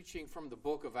Preaching from the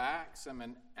book of Acts. I'm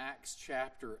in Acts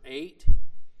chapter 8,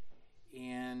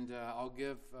 and I'll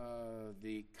give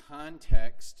the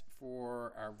context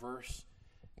for our verse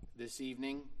this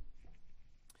evening,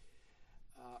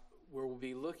 where we'll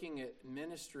be looking at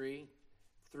ministry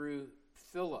through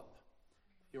Phillip.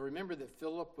 You'll remember that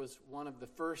Phillip was one of the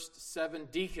first 7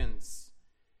 deacons,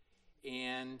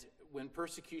 and when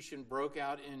persecution broke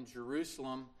out in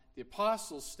Jerusalem, the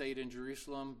apostles stayed in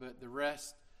Jerusalem, but the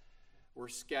rest were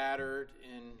scattered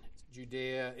in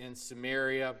Judea and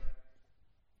Samaria.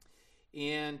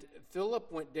 And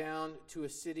Philip went down to a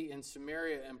city in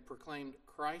Samaria and proclaimed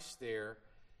Christ there.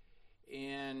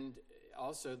 And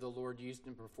also the Lord used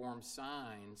him to perform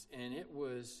signs. And it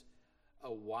was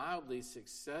a wildly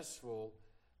successful,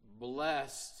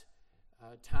 blessed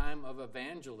time of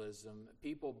evangelism.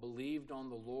 People believed on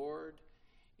the Lord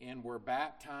and were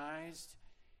baptized.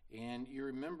 And you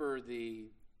remember the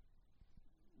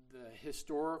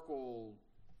historical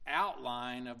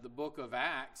outline of the book of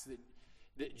Acts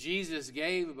that Jesus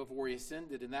gave before he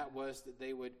ascended, and that was that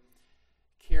they would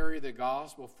carry the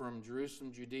gospel from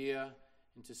Jerusalem, Judea,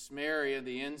 into Samaria,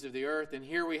 the ends of the earth. And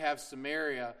here we have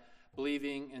Samaria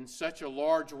believing in such a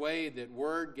large way that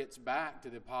word gets back to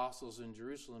the apostles in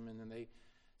Jerusalem, and then they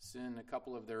send a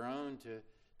couple of their own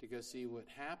to go see what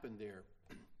happened there.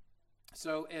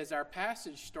 So as our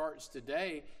passage starts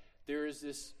today, there is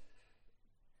this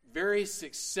very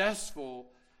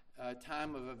successful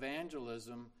time of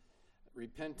evangelism,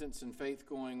 repentance and faith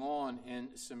going on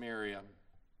in Samaria.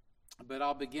 But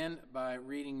I'll begin by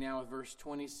reading now with verse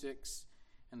 26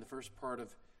 and the first part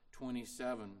of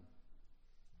 27.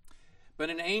 But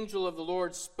an angel of the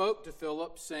Lord spoke to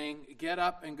Philip, saying, "Get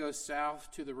up and go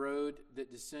south to the road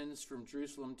that descends from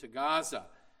Jerusalem to Gaza.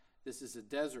 This is a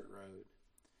desert road."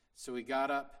 So he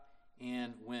got up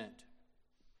and went.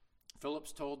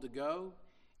 Philip's told to go,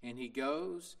 and he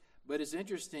goes, but it's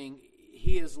interesting,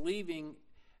 he is leaving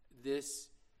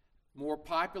this more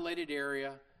populated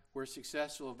area where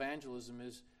successful evangelism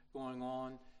is going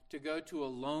on to go to a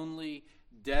lonely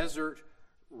desert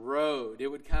road. It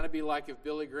would kind of be like if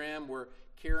Billy Graham were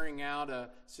carrying out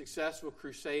a successful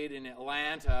crusade in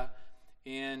Atlanta,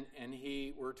 and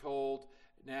he were told,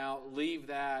 now leave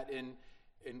that and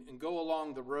go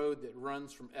along the road that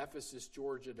runs from Ephesus,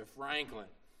 Georgia to Franklin.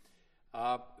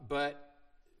 But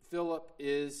Philip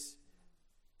is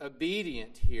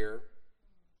obedient here,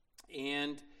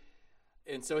 and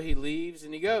so he leaves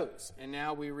and he goes. And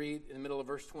now we read in the middle of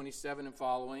verse 27 and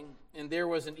following, "And there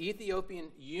was an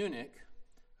Ethiopian eunuch,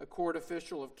 a court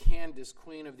official of Candace,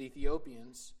 queen of the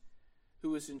Ethiopians,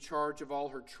 who was in charge of all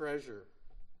her treasure.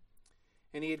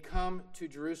 And he had come to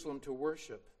Jerusalem to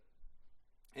worship.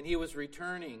 And he was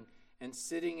returning and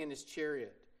sitting in his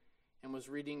chariot and was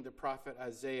reading the prophet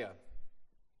Isaiah."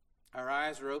 Our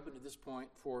eyes are open at this point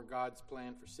for God's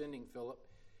plan for sending Philip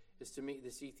is to meet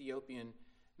this Ethiopian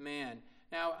man.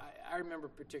 Now, I remember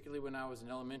particularly when I was in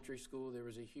elementary school, there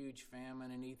was a huge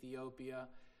famine in Ethiopia.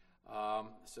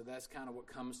 So that's kind of what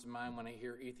comes to mind when I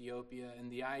hear Ethiopia. And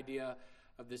the idea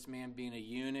of this man being a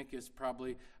eunuch is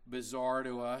probably bizarre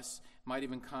to us. Might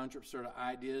even conjure up sort of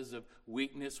ideas of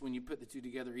weakness when you put the two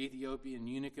together, Ethiopia and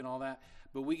eunuch and all that.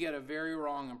 But we get a very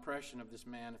wrong impression of this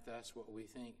man if that's what we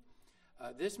think.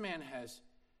 This man has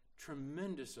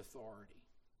tremendous authority.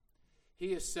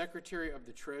 He is secretary of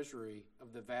the treasury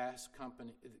of the vast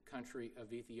country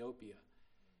of Ethiopia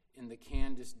in the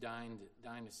Candace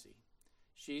dynasty.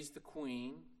 She's the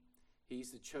queen.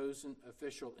 He's the chosen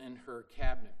official in her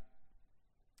cabinet.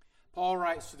 Paul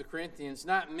writes to the Corinthians,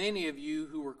 "Not many of you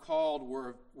who were called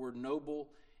were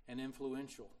noble and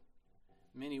influential."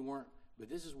 Many weren't, but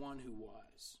this is one who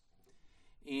was.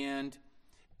 And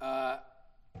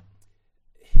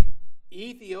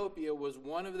Ethiopia was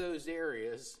one of those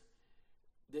areas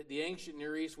that the ancient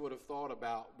Near East would have thought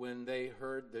about when they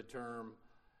heard the term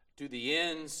 "to the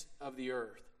ends of the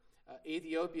earth."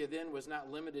 Ethiopia then was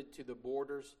not limited to the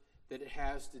borders that it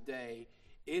has today.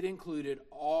 It included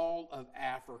all of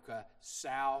Africa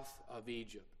south of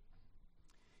Egypt.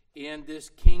 And this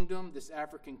kingdom, this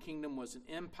African kingdom, was an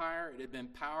empire. It had been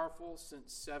powerful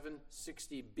since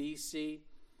 760 BC.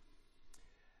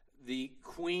 The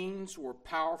queens were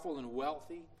powerful and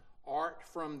wealthy. Art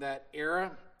from that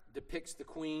era depicts the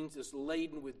queens as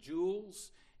laden with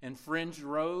jewels and fringed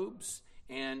robes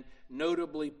and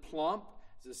notably plump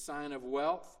as a sign of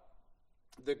wealth.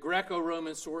 The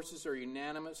Greco-Roman sources are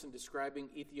unanimous in describing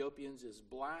Ethiopians as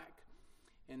black.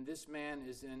 And this man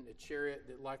is in a chariot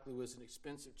that likely was an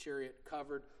expensive chariot,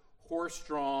 covered,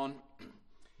 horse-drawn,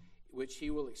 which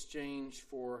he will exchange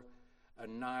for a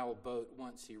Nile boat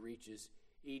once he reaches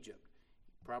Egypt.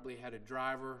 Probably had a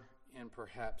driver and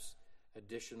perhaps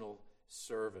additional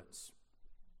servants.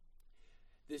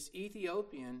 This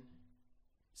Ethiopian,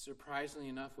 surprisingly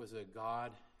enough, was a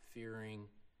God-fearing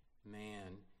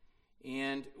man.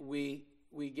 And we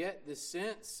get the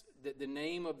sense that the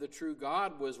name of the true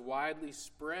God was widely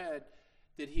spread,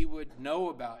 that he would know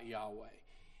about Yahweh.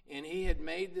 And he had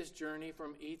made this journey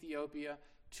from Ethiopia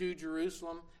to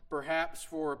Jerusalem, perhaps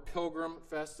for a pilgrim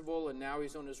festival, and now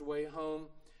he's on his way home.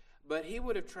 But he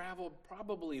would have traveled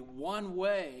probably one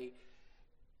way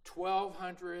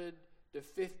 1,200 to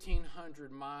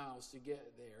 1,500 miles to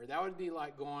get there. That would be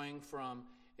like going from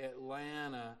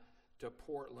Atlanta to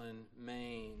Portland,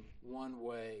 Maine, one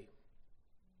way.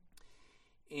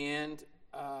 And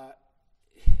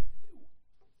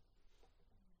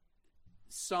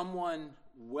someone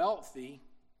wealthy,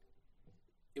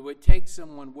 it would take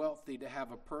someone wealthy to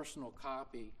have a personal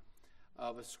copy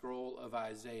of a scroll of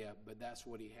Isaiah, but that's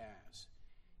what he has.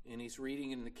 And he's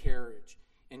reading in the carriage.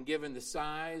 And given the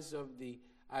size of the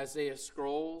Isaiah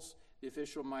scrolls, the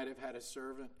official might have had a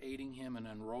servant aiding him in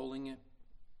unrolling it.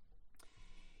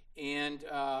 And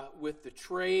with the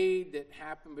trade that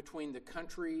happened between the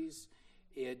countries,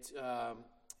 it's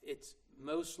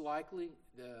most likely,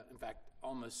 in fact,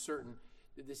 almost certain,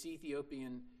 that this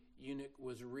Ethiopian eunuch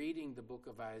was reading the book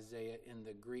of Isaiah in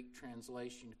the Greek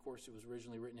translation. Of course, it was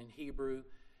originally written in Hebrew,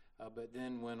 but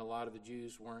then when a lot of the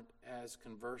Jews weren't as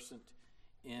conversant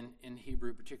in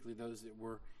Hebrew, particularly those that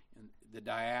were in the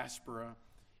diaspora,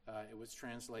 it was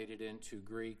translated into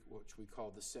Greek, which we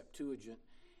call the Septuagint.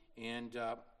 And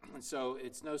so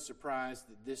it's no surprise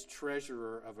that this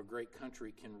treasurer of a great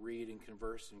country can read and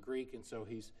converse in Greek, and so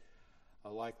he's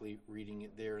likely reading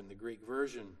it there in the Greek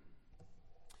version.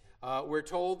 We're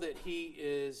told that he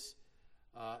is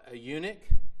a eunuch,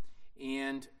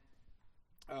 and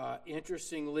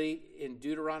interestingly, in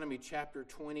Deuteronomy chapter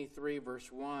 23,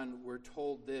 verse 1, we're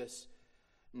told this: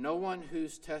 "No one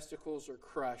whose testicles are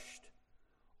crushed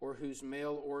or whose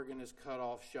male organ is cut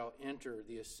off shall enter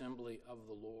the assembly of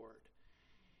the Lord."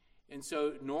 And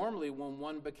so normally when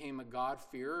one became a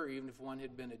God-fearer, even if one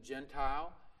had been a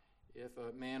Gentile, if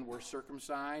a man were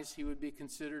circumcised, he would be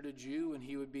considered a Jew, and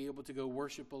he would be able to go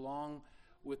worship along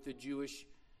with the Jewish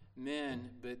men.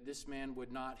 But this man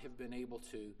would not have been able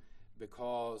to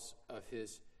because of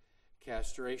his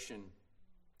castration.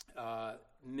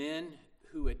 Men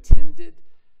who attended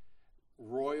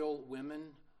royal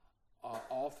women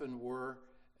often were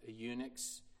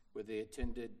eunuchs, where they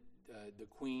attended the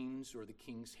queen's or the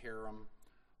king's harem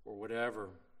or whatever.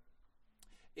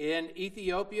 In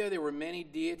Ethiopia, there were many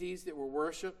deities that were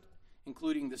worshipped,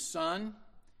 including the sun.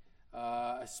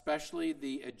 Especially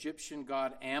the Egyptian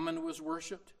god Ammon was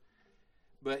worshipped.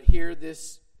 But here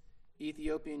this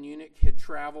Ethiopian eunuch had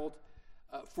traveled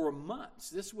for months.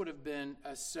 This would have been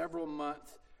a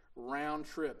several-month round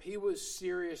trip. He was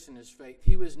serious in his faith.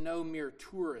 He was no mere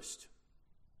tourist.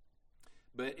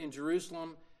 But in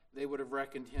Jerusalem, they would have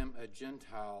reckoned him a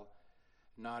Gentile,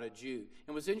 not a Jew.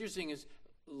 And what's interesting is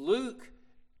Luke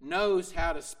knows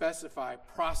how to specify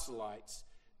proselytes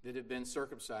that have been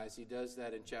circumcised. He does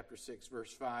that in chapter 6,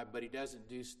 verse 5, but he doesn't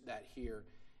do that here.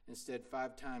 Instead,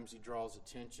 5 times he draws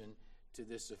attention to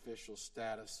this official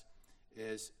status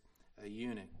as a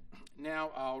eunuch.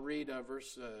 Now I'll read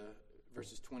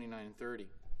verses 29 and 30.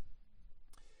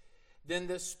 "Then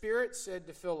the Spirit said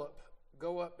to Philip,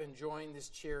 'Go up and join this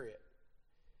chariot.'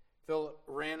 Philip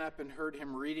ran up and heard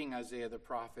him reading Isaiah the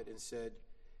prophet and said,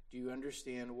 'Do you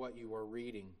understand what you are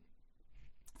reading?'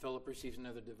 Philip receives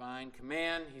another divine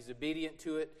command. He's obedient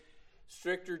to it.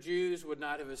 Stricter Jews would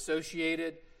not have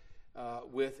associated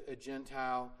with a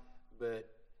Gentile,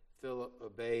 but Philip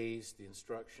obeys the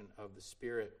instruction of the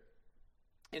Spirit.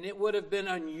 And it would have been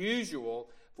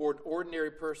unusual for an ordinary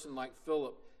person like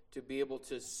Philip to be able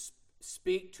to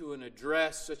speak to and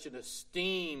address such an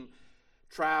esteemed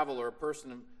traveler, a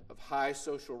person of high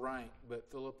social rank.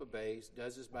 But Philip obeys,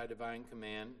 does this by divine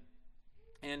command.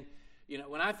 And you know,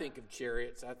 when I think of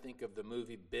chariots, I think of the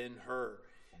movie Ben-Hur.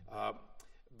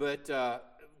 But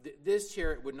this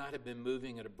chariot would not have been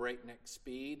moving at a breakneck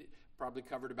speed. Probably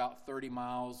covered about 30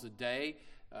 miles a day.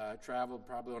 Traveled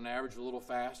probably on average a little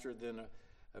faster than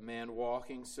a man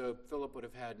walking. So Philip would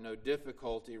have had no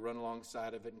difficulty run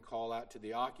alongside of it and call out to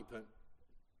the occupant.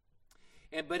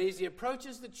 But as he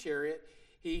approaches the chariot,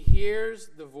 he hears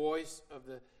the voice of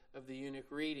the eunuch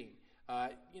reading.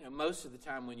 Most of the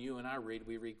time when you and I read,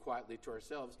 we read quietly to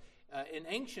ourselves. In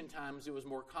ancient times, it was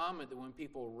more common that when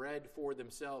people read for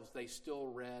themselves, they still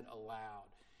read aloud.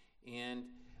 And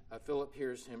Philip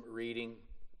hears him reading.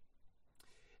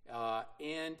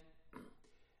 And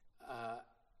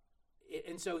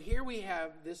so here we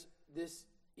have this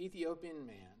Ethiopian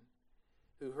man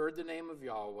who heard the name of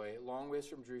Yahweh, a long ways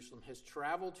from Jerusalem, has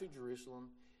traveled to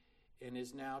Jerusalem and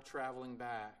is now traveling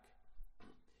back.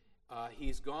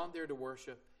 He's gone there to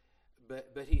worship,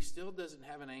 but he still doesn't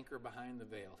have an anchor behind the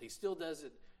veil. He still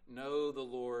doesn't know the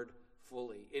Lord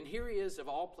fully. And here he is, of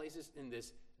all places, in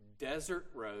this desert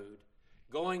road,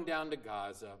 going down to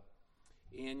Gaza,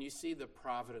 and you see the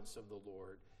providence of the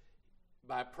Lord.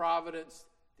 By providence,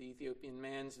 the Ethiopian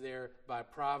man's there. By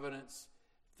providence,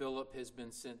 Philip has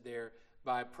been sent there.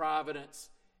 By providence,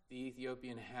 the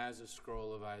Ethiopian has a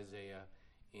scroll of Isaiah,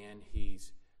 and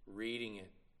he's reading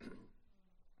it.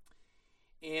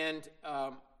 And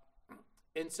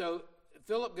so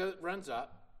Philip runs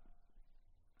up,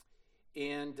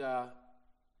 and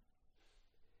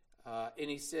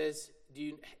he says,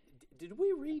 "Did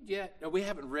we read yet? No, we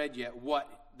haven't read yet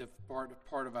what the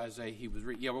part of Isaiah he was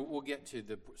reading. Yeah, we'll get to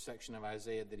the section of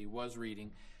Isaiah that he was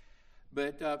reading.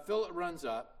 But Philip runs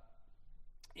up,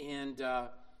 and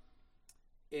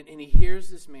he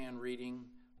hears this man reading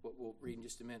what we'll read in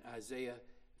just a minute, Isaiah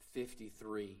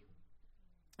 53.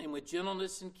 And with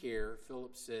gentleness and care,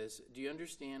 Philip says, "Do you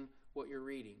understand what you're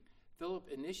reading?" Philip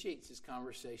initiates his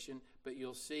conversation, but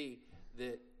you'll see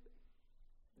that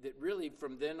really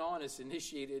from then on it's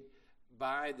initiated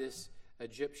by this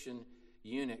Egyptian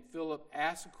eunuch. Philip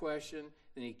asks a question,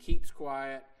 then he keeps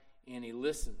quiet, and he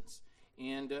listens.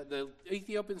 And the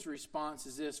Ethiopian's response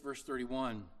is this, verse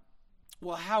 31.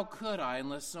 "Well, how could I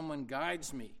unless someone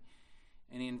guides me?"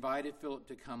 And he invited Philip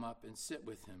to come up and sit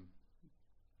with him.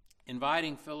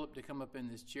 Inviting Philip to come up in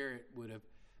this chariot would have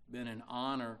been an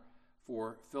honor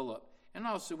for Philip. And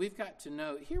also, we've got to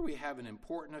know, here we have an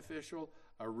important official,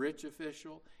 a rich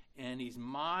official, and he's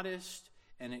modest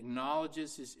and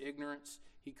acknowledges his ignorance.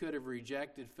 He could have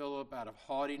rejected Philip out of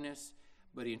haughtiness,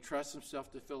 but he entrusts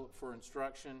himself to Philip for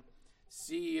instruction.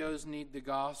 CEOs need the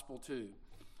gospel too.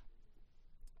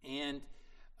 And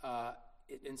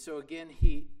so again,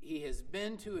 he has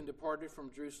been to and departed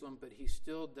from Jerusalem, but he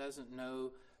still doesn't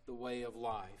know the way of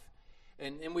life.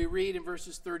 And we read in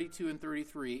verses 32 and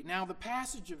 33, "Now the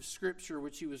passage of Scripture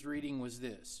which he was reading was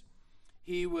this.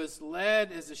 He was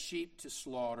led as a sheep to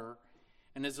slaughter,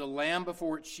 and as a lamb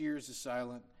before its shears is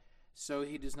silent, so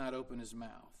he does not open his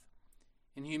mouth.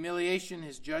 In humiliation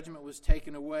his judgment was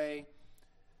taken away.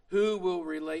 Who will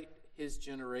relate his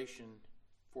generation?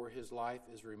 For his life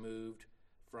is removed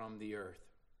from the earth."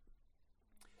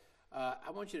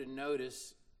 I want you to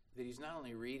notice that he's not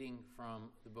only reading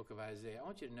from the book of Isaiah. I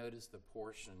want you to notice the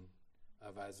portion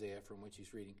of Isaiah from which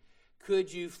he's reading.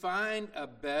 Could you find a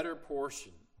better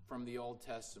portion from the Old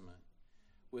Testament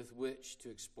with which to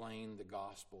explain the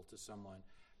gospel to someone?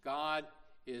 God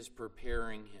is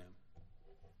preparing him.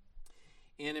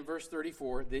 And in verse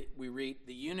 34, we read,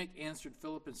 "The eunuch answered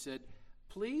Philip and said,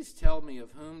 'Please tell me,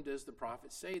 of whom does the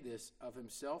prophet say this, of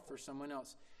himself or someone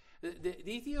else?'" The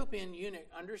Ethiopian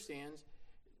eunuch understands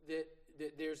that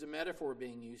there's a metaphor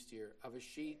being used here of a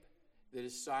sheep that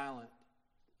is silent,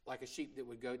 like a sheep that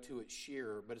would go to its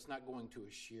shearer, but it's not going to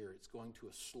a shear, it's going to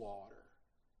a slaughter.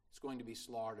 It's going to be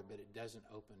slaughtered, but it doesn't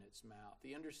open its mouth.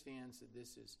 He understands that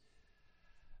this is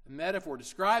a metaphor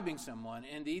describing someone,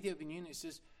 and the Ethiopian eunuch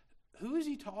says, who is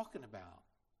he talking about?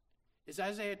 Is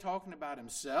Isaiah talking about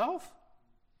himself?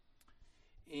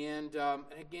 And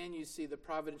again, you see the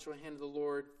providential hand of the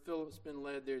Lord. Philip's been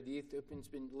led there. The Ethiopian's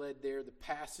been led there. The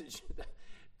passage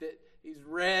that he's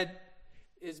read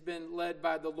has been led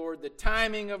by the Lord. The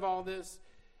timing of all this.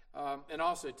 And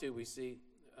also, too, we see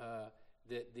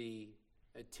that the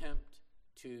attempt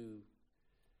to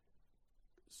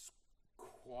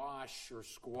squash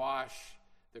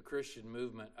the Christian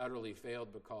movement utterly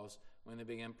failed, because when they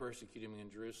began persecuting him in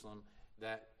Jerusalem,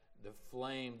 that the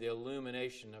flame, the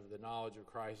illumination of the knowledge of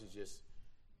Christ is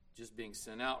just being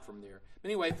sent out from there. But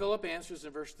anyway, Philip answers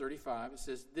in verse 35. It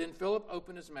says, "Then Philip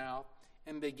opened his mouth,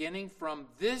 and beginning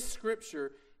from this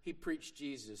scripture, he preached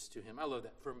Jesus to him." I love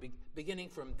that. Beginning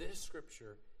from this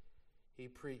scripture, he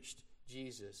preached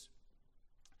Jesus.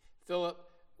 Philip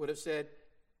would have said,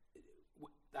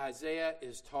 Isaiah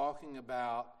is talking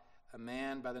about a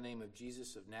man by the name of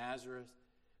Jesus of Nazareth,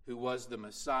 who was the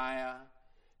Messiah,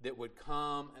 that would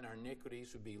come and our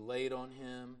iniquities would be laid on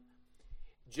him.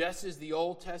 Just as the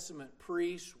Old Testament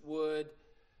priests would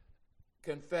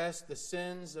confess the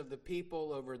sins of the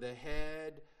people over the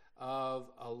head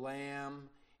of a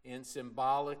lamb, and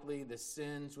symbolically the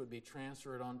sins would be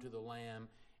transferred onto the lamb,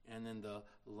 and then the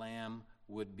lamb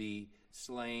would be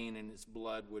slain and its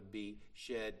blood would be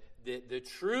shed. The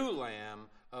true Lamb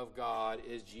of God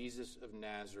is Jesus of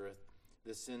Nazareth.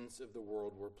 The sins of the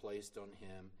world were placed on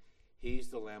him.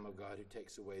 He's the Lamb of God who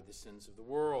takes away the sins of the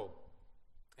world.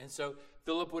 And so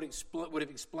Philip would have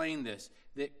explained this,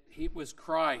 that he was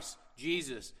Christ,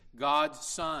 Jesus, God's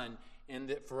Son, and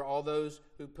that for all those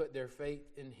who put their faith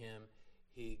in him,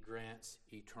 he grants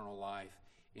eternal life,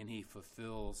 and he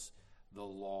fulfills the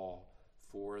law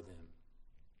for them.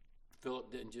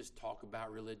 Philip didn't just talk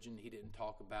about religion. He didn't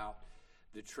talk about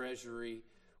the treasury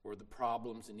or the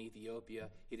problems in Ethiopia.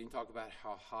 He didn't talk about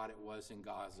how hot it was in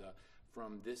Gaza.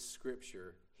 From this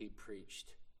scripture, he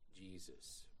preached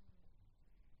Jesus.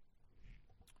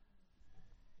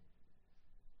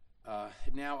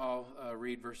 Now I'll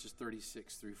read verses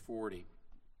 36 through 40.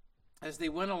 As they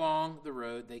went along the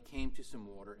road, they came to some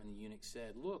water, and the eunuch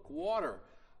said, "Look, water,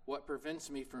 what prevents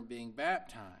me from being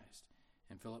baptized?"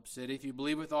 And Philip said, "If you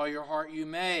believe with all your heart, you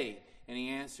may." And he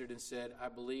answered and said, "I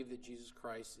believe that Jesus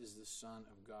Christ is the Son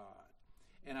of God."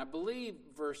 And I believe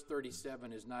verse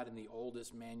 37 is not in the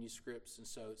oldest manuscripts, and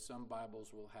so some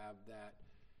Bibles will have that,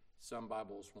 some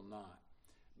Bibles will not.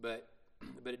 But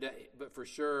for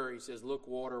sure, he says, "Look,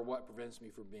 water, what prevents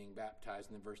me from being baptized?"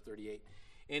 And then verse 38,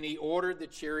 and he ordered the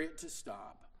chariot to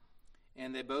stop,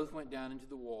 and they both went down into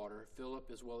the water, Philip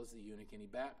as well as the eunuch, and he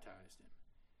baptized him.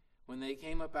 When they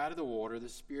came up out of the water, the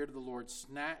Spirit of the Lord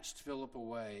snatched Philip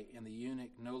away, and the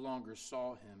eunuch no longer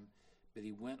saw him, but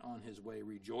he went on his way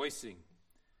rejoicing.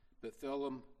 But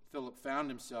Philip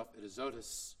found himself at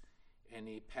Azotus, and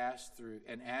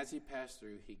as he passed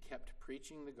through, he kept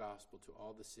preaching the gospel to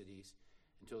all the cities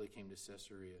until he came to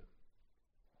Caesarea.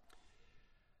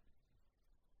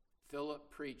 Philip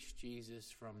preached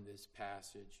Jesus from this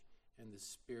passage, and the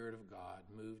Spirit of God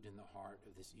moved in the heart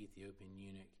of this Ethiopian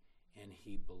eunuch, and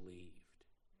he believed.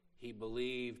 He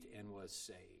believed and was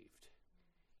saved.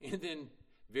 And then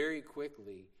very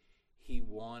quickly, he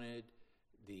wanted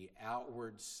the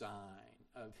outward sign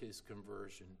of his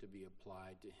conversion to be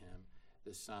applied to him,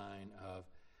 the sign of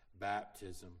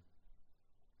baptism.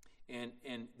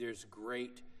 And there's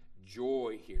great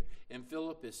joy here. And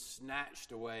Philip is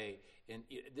snatched away. And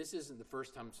this isn't the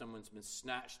first time someone's been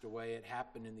snatched away. It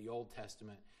happened in the Old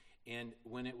Testament. And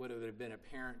when it would have been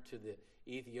apparent to the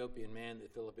Ethiopian man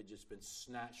that Philip had just been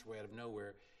snatched away out of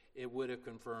nowhere, it would have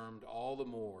confirmed all the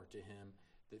more to him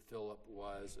that Philip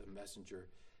was a messenger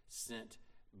sent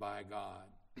by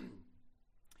God.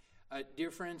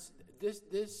 Dear friends,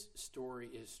 this story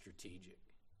is strategic.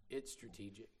 It's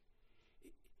strategic.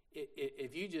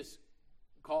 If you just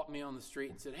called me on the street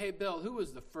and said, "Hey, Bill, who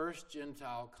was the first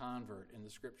Gentile convert in the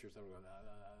scriptures?" I would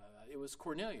go, "It was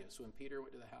Cornelius when Peter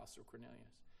went to the house of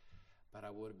Cornelius." But I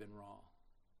would have been wrong.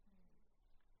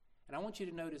 And I want you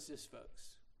to notice this,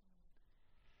 folks.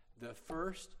 The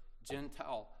first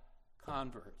Gentile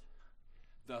convert,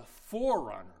 the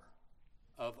forerunner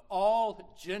of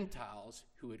all Gentiles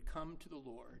who had come to the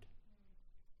Lord,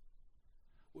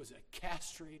 was a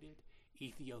castrated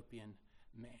Ethiopian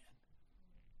man.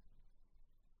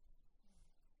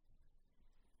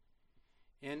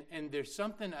 And there's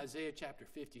something in Isaiah chapter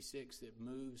 56 that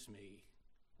moves me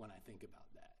when I think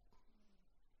about that.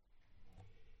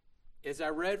 As I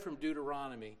read from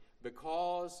Deuteronomy,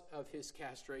 because of his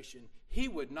castration, he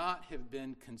would not have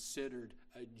been considered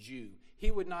a Jew. He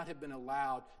would not have been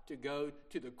allowed to go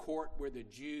to the court where the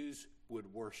Jews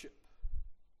would worship.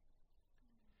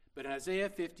 But in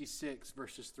Isaiah 56,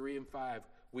 verses 3 and 5,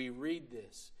 we read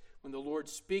this. When the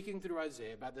Lord's speaking through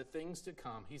Isaiah about the things to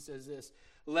come, he says this,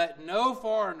 "Let no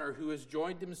foreigner who has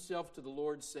joined himself to the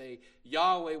Lord say,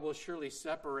 'Yahweh will surely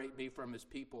separate me from his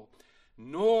people.'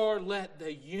 Nor let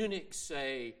the eunuch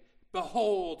say,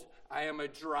 'Behold, I am a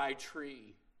dry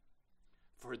tree.'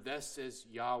 For thus says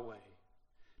Yahweh,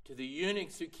 to the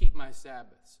eunuchs who keep my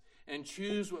Sabbaths, and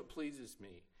choose what pleases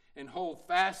me, and hold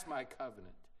fast my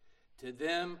covenant, to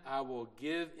them I will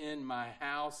give in my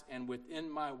house and within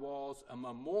my walls a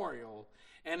memorial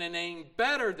and a name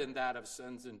better than that of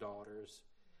sons and daughters.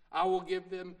 I will give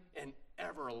them an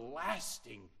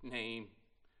everlasting name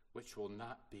which will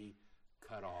not be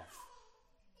cut off."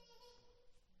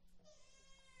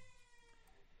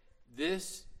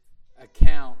 This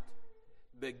account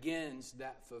begins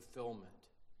that fulfillment.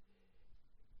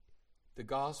 The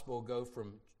gospel will go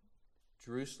from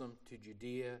Jerusalem to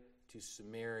Judea to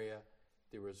Samaria.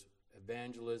 There was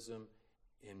evangelism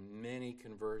and many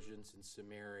conversions in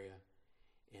Samaria.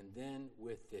 And then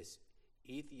with this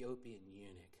Ethiopian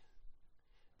eunuch,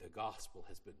 the gospel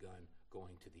has begun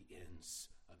going to the ends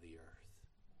of the earth.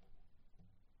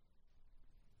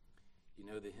 You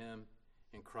know the hymn,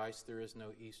 "In Christ there is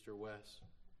no east or west,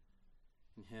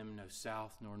 in him no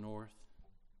south nor north."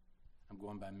 I'm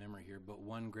going by memory here, but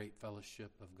one great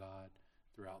fellowship of God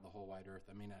throughout the whole wide earth.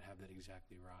 I may not have that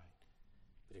exactly right,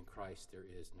 but in Christ there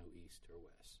is no east or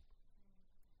west.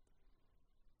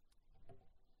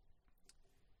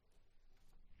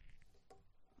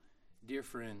 Dear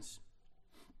friends,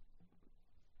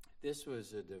 this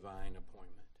was a divine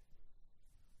appointment.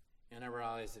 And I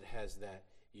realize it has that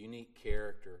unique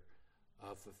character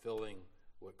of fulfilling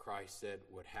what Christ said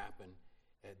would happen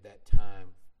at that time.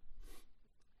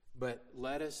 But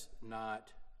let us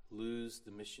not lose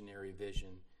the missionary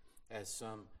vision as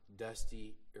some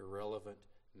dusty, irrelevant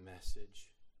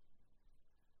message.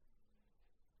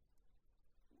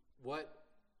 What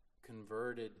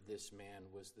converted this man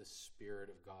was the Spirit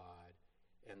of God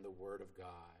and the Word of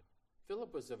God.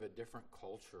 Philip was of a different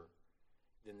culture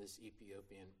than this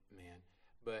Ethiopian man.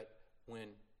 But when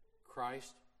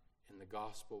Christ and the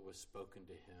gospel was spoken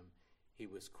to him, he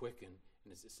was quickened.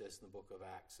 And as it says in the book of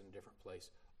Acts in a different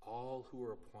place, all who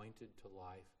were appointed to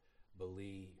life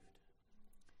believed.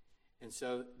 And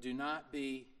so do not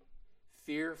be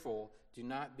fearful. Do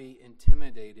not be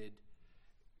intimidated.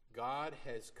 God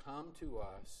has come to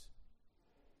us,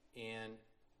 and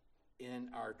in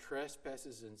our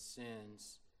trespasses and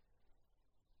sins,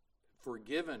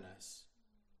 forgiven us,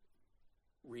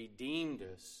 redeemed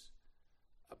us,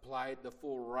 applied the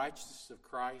full righteousness of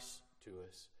Christ to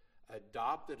us,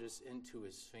 adopted us into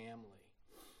his family,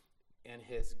 and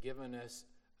has given us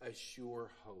a sure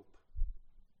hope.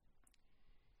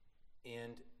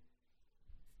 And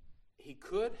he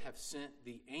could have sent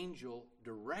the angel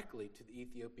directly to the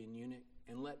Ethiopian eunuch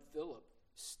and let Philip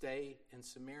stay in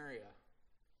Samaria.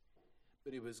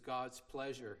 But it was God's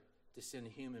pleasure to send a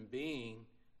human being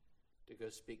to go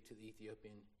speak to the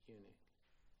Ethiopian eunuch.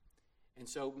 And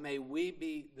so may we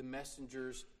be the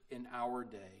messengers in our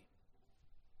day.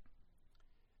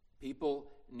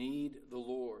 People need the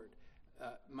Lord.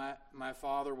 My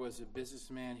father was a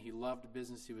businessman. He loved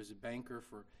business. He was a banker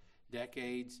for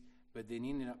decades, but then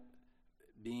he ended up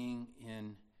being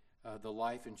in the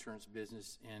life insurance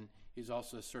business, and he's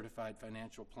also a certified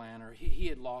financial planner. He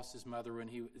had lost his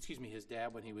his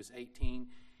dad when he was 18,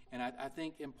 and I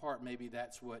think in part maybe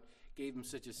that's what gave him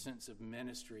such a sense of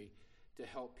ministry to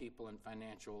help people in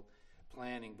financial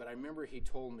planning. But I remember he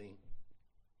told me,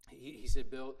 he said,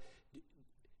 Bill,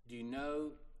 do you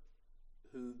know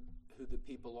who the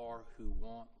people are who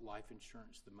want life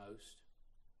insurance the most?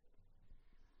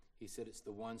 He said it's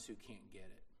the ones who can't get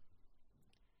it.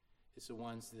 It's the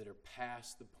ones that are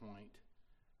past the point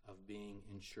of being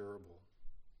insurable.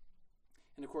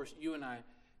 And of course, you and I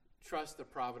trust the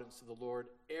providence of the Lord.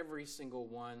 Every single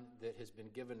one that has been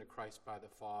given to Christ by the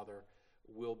Father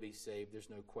will be saved. There's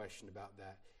no question about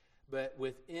that. But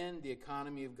within the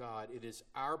economy of God, it is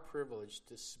our privilege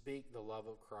to speak the love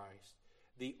of Christ,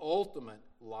 the ultimate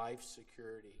life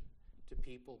security, to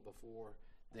people before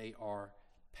they are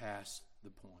past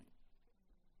the point.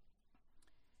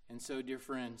 And so, dear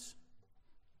friends,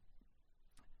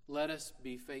 let us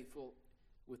be faithful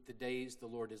with the days the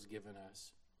Lord has given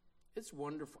us. It's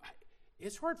wonderful.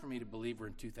 It's hard for me to believe we're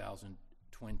in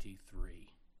 2023.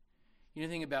 You know,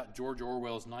 think about George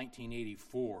Orwell's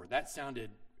 1984. That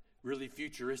sounded really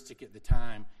futuristic at the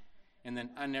time. And then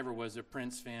I never was a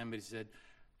Prince fan, but he said,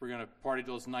 we're going to party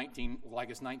till it's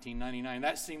 1999.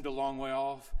 That seemed a long way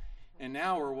off. And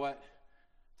now we're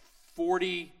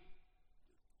 40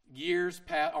 years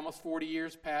past, almost 40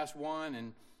 years past one,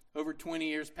 and over 20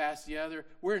 years past the other.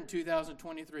 We're in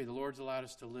 2023. The Lord's allowed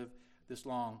us to live this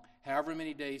long, however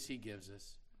many days he gives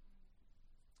us.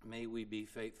 May we be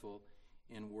faithful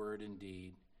in word and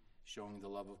deed, showing the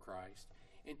love of Christ.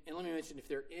 And let me mention, if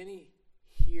there are any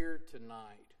here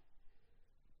tonight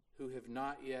who have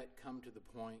not yet come to the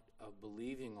point of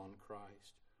believing on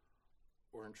Christ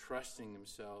or entrusting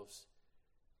themselves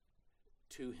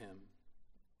to him,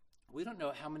 we don't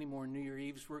know how many more New Year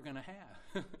Eves we're going to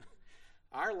have.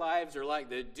 Our lives are like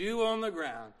the dew on the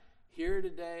ground, here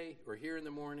today or here in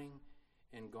the morning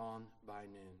and gone by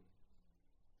noon.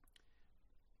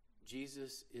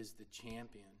 Jesus is the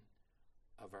champion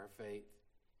of our faith.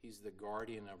 He's the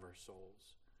guardian of our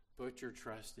souls. Put your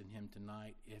trust in him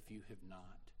tonight if you have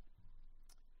not.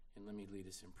 And let me lead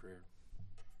us in prayer.